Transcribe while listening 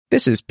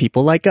This is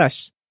People Like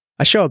Us,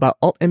 a show about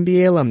Alt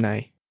MBA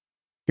alumni.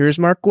 Here's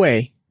Mark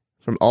Guay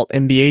from Alt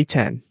MBA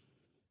 10.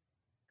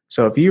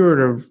 So if you were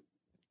to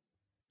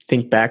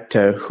think back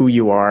to who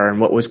you are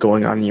and what was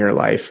going on in your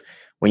life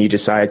when you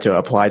decided to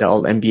apply to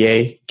Alt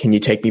MBA, can you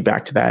take me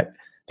back to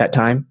that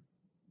time?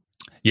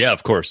 Yeah,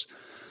 of course.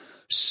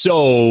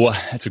 So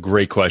that's a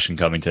great question,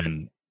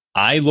 Covington.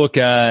 I look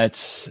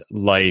at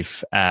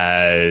life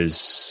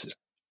as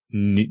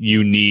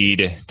you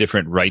need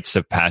different rites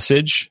of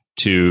passage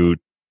to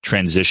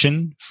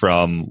transition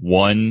from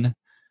one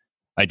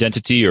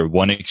identity or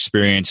one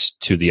experience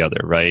to the other,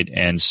 right?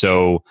 And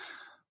so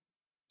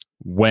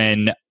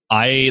when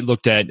I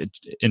looked at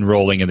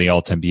enrolling in the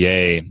Alt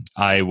MBA,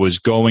 I was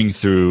going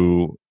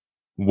through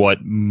what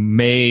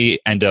may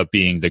end up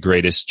being the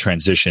greatest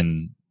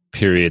transition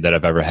period that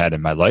I've ever had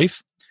in my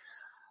life.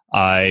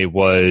 I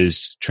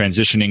was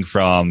transitioning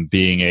from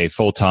being a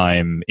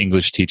full-time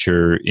English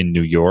teacher in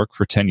New York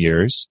for 10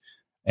 years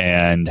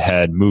and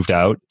had moved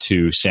out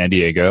to San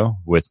Diego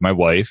with my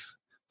wife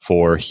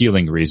for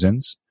healing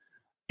reasons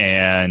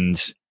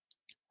and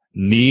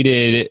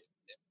needed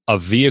a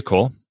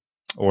vehicle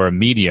or a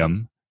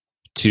medium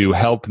to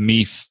help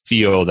me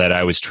feel that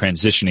I was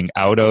transitioning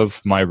out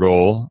of my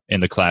role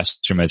in the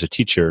classroom as a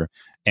teacher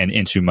and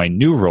into my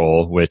new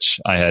role, which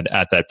I had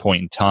at that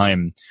point in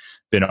time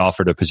been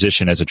offered a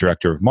position as a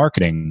director of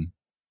marketing,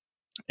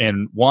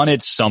 and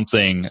wanted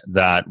something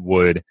that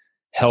would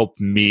help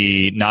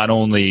me not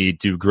only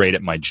do great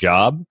at my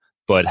job,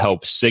 but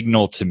help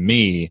signal to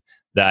me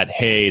that,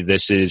 hey,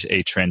 this is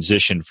a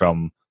transition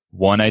from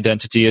one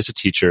identity as a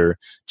teacher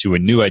to a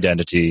new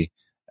identity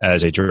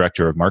as a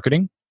director of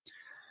marketing.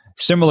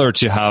 Similar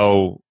to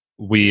how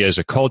we as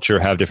a culture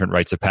have different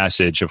rites of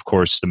passage, of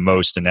course, the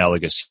most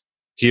analogous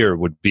here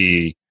would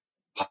be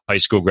high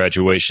school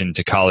graduation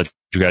to college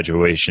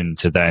graduation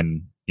to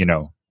then,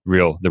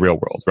 the real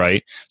world,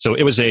 right? So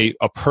it was a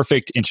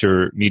perfect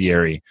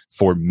intermediary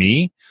for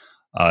me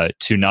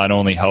to not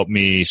only help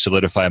me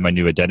solidify my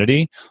new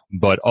identity,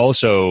 but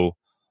also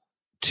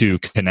to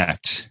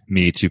connect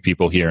me to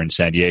people here in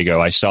San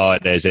Diego. I saw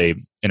it as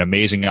an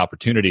amazing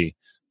opportunity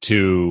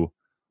to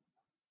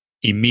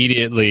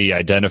immediately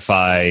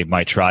identify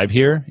my tribe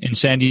here in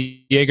San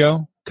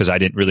Diego, because I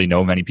didn't really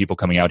know many people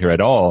coming out here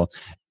at all.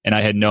 And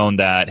I had known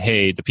that,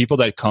 hey, the people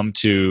that come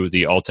to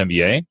the Alt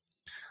MBA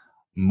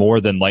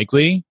more than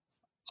likely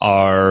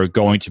are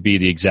going to be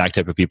the exact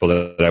type of people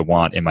that I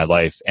want in my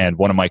life. And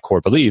one of my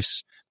core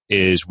beliefs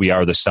is we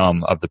are the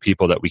sum of the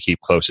people that we keep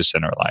closest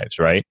in our lives,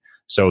 right?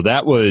 So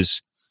that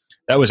was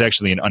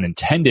actually an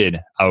unintended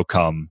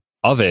outcome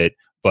of it,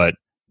 but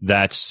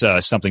that's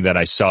something that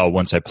I saw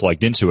once I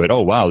plugged into it.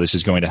 Oh, wow, this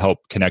is going to help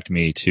connect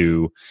me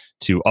to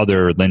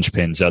other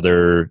linchpins,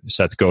 other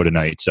Seth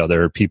Godinites,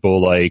 other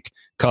people like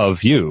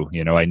Cov, you.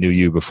 I knew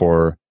you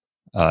before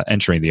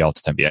entering the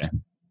Alt MBA.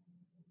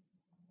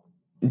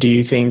 Do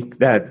you think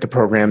that the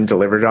program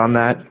delivered on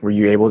that? Were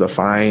you able to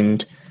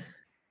find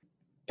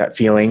that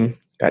feeling,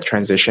 that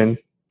transition?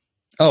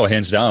 Oh,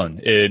 hands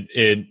down.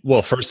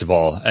 Well, first of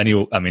all,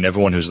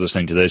 everyone who's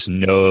listening to this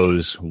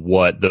knows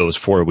what those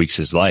 4 weeks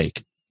is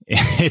like.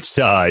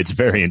 It's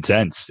very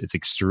intense. It's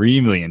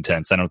extremely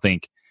intense. I don't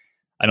think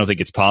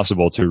it's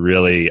possible to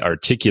really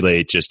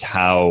articulate just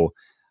how,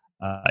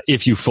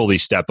 if you fully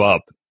step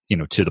up,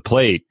 to the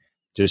plate,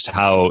 just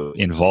how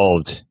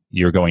involved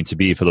you're going to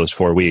be for those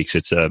 4 weeks.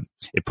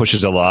 It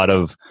pushes a lot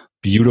of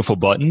beautiful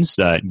buttons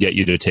that get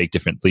you to take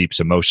different leaps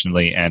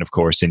emotionally and, of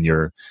course, in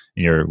your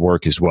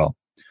work as well.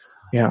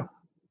 Yeah.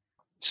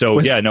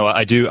 So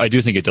I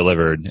do think it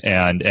delivered,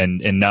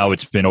 and now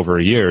it's been over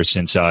a year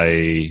since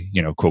I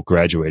quote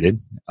graduated.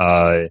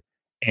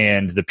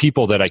 And the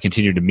people that I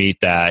continue to meet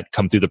that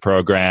come through the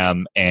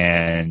program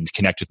and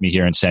connect with me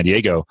here in San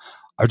Diego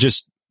are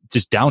just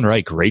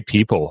downright great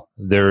people.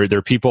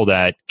 They're people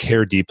that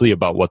care deeply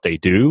about what they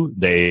do.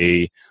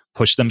 They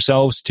push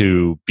themselves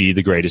to be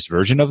the greatest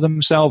version of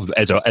themselves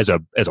as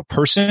a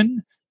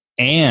person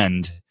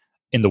and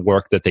in the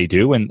work that they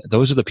do. And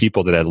those are the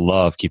people that I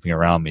love keeping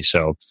around me.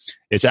 So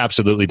it's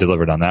absolutely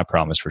delivered on that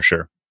promise for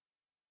sure.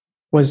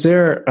 Was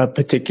there a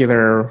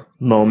particular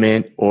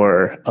moment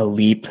or a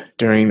leap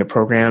during the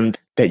program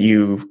that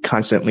you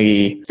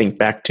constantly think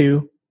back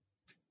to?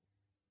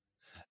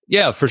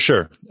 Yeah, for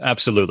sure.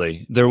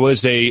 Absolutely. There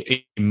was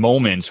a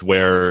moment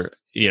where,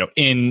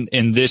 in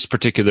this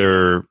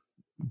particular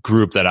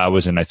group that I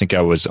was in, I think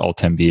I was Alt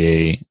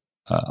MBA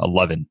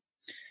 11.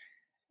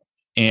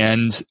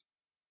 And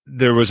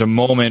there was a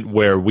moment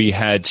where we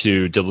had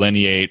to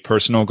delineate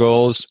personal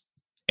goals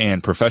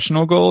and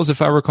professional goals,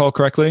 if I recall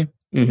correctly.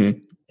 Mm-hmm.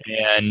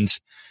 And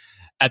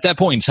at that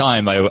point in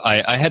time,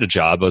 I had a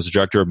job. I was a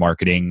director of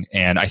marketing,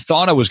 and I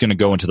thought I was going to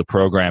go into the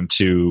program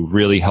to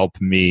really help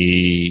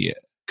me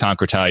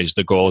concretize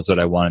the goals that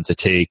I wanted to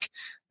take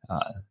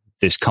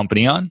this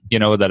company on,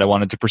 that I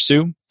wanted to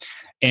pursue.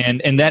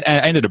 And that I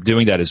ended up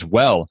doing that as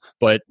well.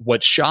 But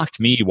what shocked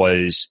me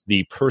was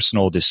the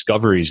personal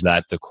discoveries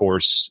that the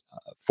course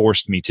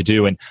forced me to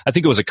do. And I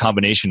think it was a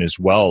combination as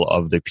well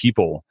of the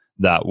people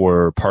that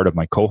were part of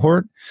my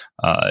cohort.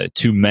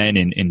 Two men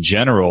in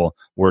general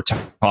were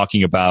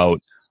talking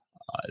about,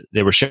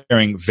 they were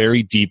sharing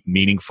very deep,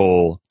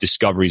 meaningful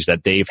discoveries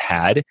that they've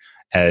had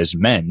as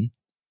men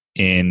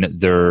in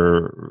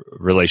their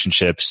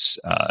relationships,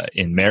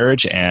 in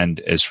marriage, and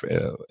as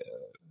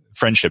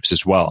friendships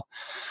as well.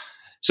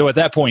 So at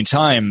that point in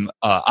time,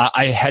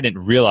 I hadn't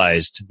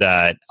realized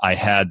that I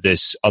had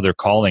this other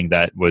calling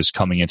that was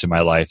coming into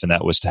my life, and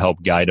that was to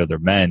help guide other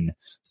men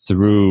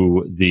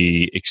through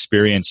the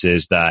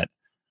experiences that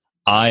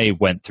I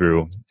went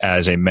through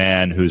as a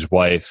man whose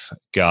wife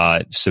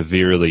got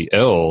severely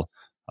ill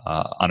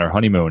on her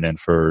honeymoon. And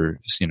for,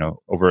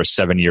 over a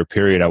 7-year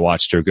period, I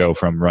watched her go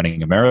from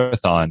running a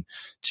marathon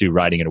to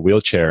riding in a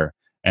wheelchair.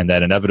 And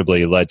that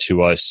inevitably led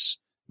to us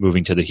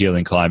moving to the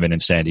healing climate in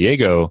San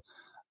Diego,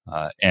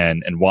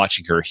 and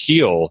watching her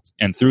heal.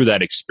 And through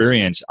that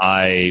experience,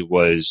 I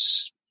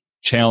was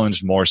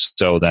challenged more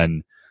so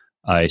than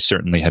I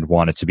certainly had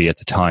wanted to be at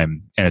the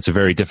time. And it's a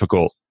very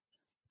difficult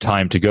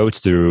time to go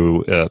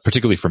through,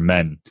 particularly for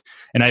men.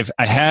 And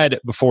I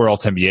had, before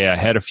Alt MBA, I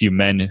had a few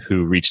men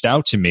who reached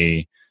out to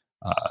me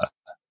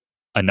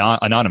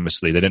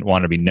anonymously. They didn't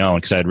want to be known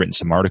because I had written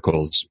some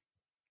articles.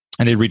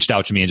 And they reached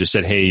out to me and just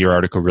said, "Hey, your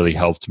article really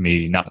helped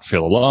me not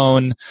feel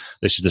alone.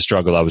 This is the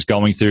struggle I was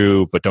going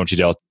through, but don't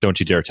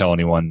you dare tell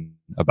anyone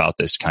about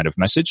this," kind of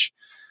message.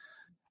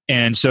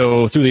 And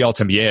so through the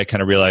Alt MBA, I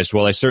kind of realized,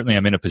 well, I certainly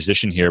am in a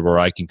position here where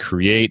I can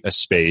create a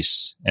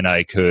space and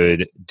I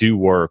could do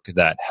work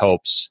that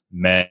helps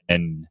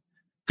men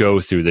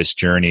go through this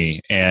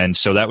journey. And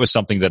so that was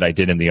something that I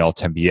did in the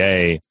Alt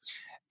MBA.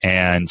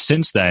 And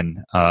since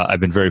then, I've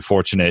been very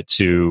fortunate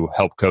to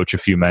help coach a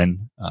few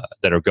men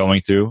that are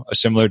going through a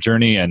similar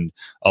journey. And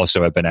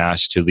also I've been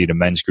asked to lead a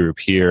men's group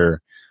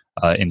here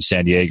in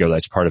San Diego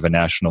that's part of a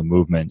national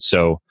movement.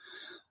 So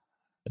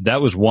that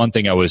was one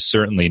thing I was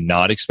certainly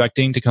not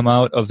expecting to come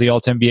out of the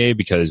Alt MBA,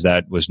 because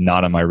that was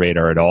not on my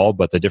radar at all.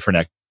 But the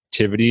different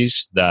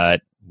activities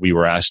that we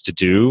were asked to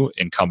do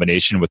in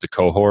combination with the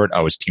cohort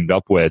I was teamed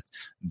up with,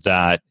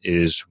 that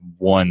is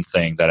one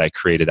thing that I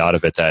created out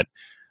of it that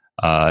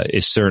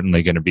is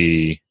certainly going to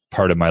be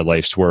part of my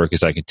life's work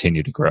as I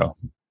continue to grow.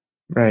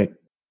 Right.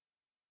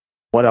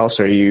 What else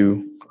are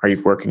you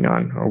working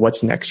on, or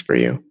what's next for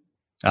you?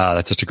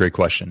 That's such a great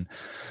question.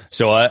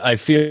 So I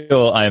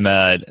feel I'm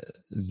at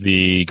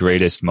the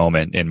greatest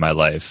moment in my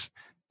life,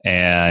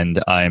 and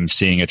I'm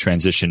seeing a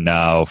transition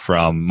now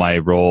from my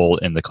role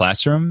in the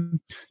classroom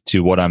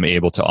to what I'm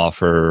able to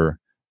offer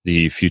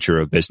the future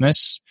of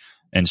business.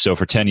 And so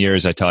for 10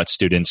 years, I taught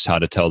students how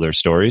to tell their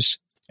stories.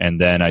 And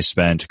then I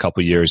spent a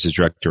couple of years as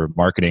director of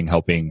marketing,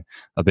 helping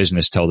a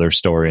business tell their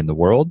story in the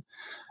world.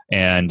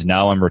 And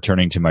now I'm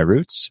returning to my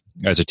roots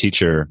as a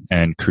teacher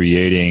and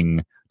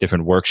creating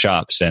different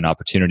workshops and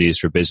opportunities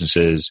for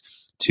businesses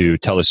to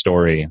tell a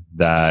story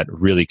that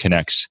really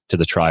connects to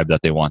the tribe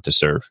that they want to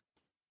serve.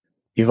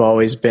 You've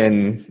always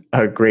been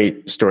a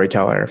great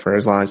storyteller for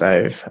as long as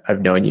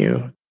I've known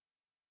you.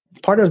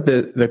 Part of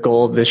the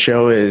goal of this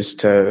show is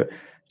to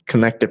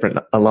connect different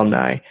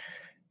alumni.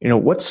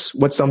 What's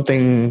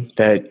something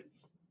that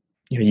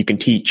you can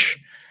teach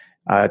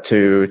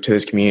to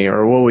this community,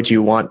 or what would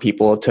you want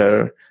people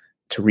to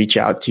reach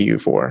out to you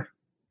for?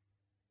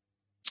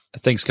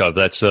 Thanks, Cub.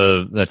 That's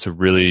a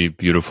really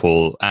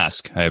beautiful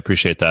ask. I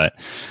appreciate that.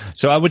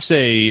 So I would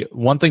say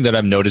one thing that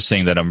I'm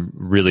noticing that I'm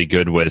really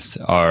good with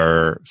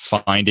are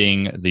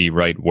finding the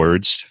right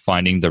words,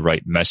 finding the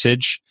right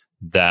message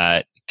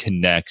that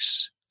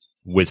connects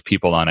with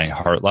people on a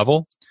heart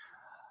level.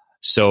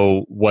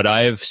 So what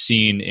I've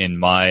seen in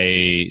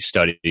my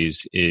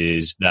studies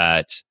is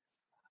that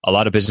a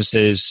lot of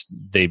businesses,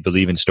 they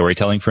believe in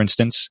storytelling, for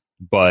instance,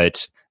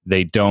 but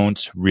they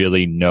don't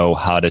really know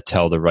how to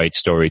tell the right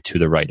story to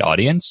the right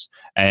audience,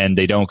 and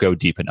they don't go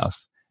deep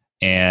enough.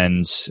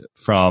 And this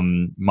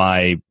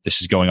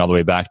is going all the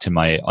way back to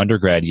my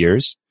undergrad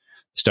years,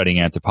 studying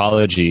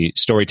anthropology,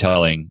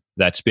 storytelling,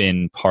 that's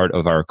been part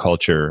of our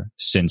culture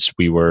since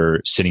we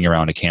were sitting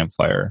around a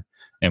campfire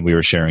and we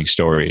were sharing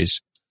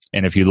stories.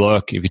 And if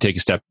you take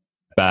a step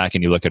back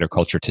and you look at our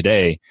culture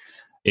today,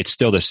 it's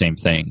still the same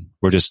thing.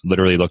 We're just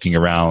literally looking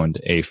around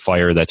a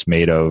fire that's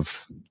made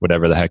of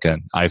whatever the heck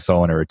an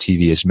iPhone or a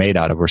TV is made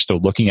out of. We're still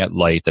looking at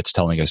light that's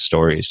telling us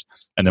stories.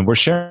 And then we're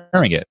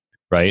sharing it,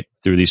 right,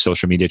 through these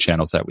social media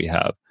channels that we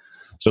have.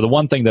 So the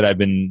one thing that I've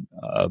been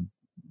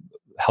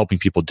helping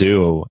people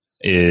do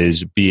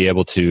is be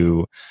able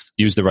to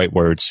use the right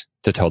words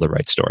to tell the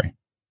right story.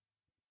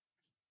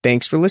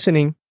 Thanks for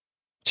listening.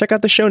 Check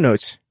out the show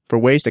notes for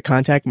ways to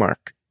contact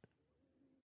Mark.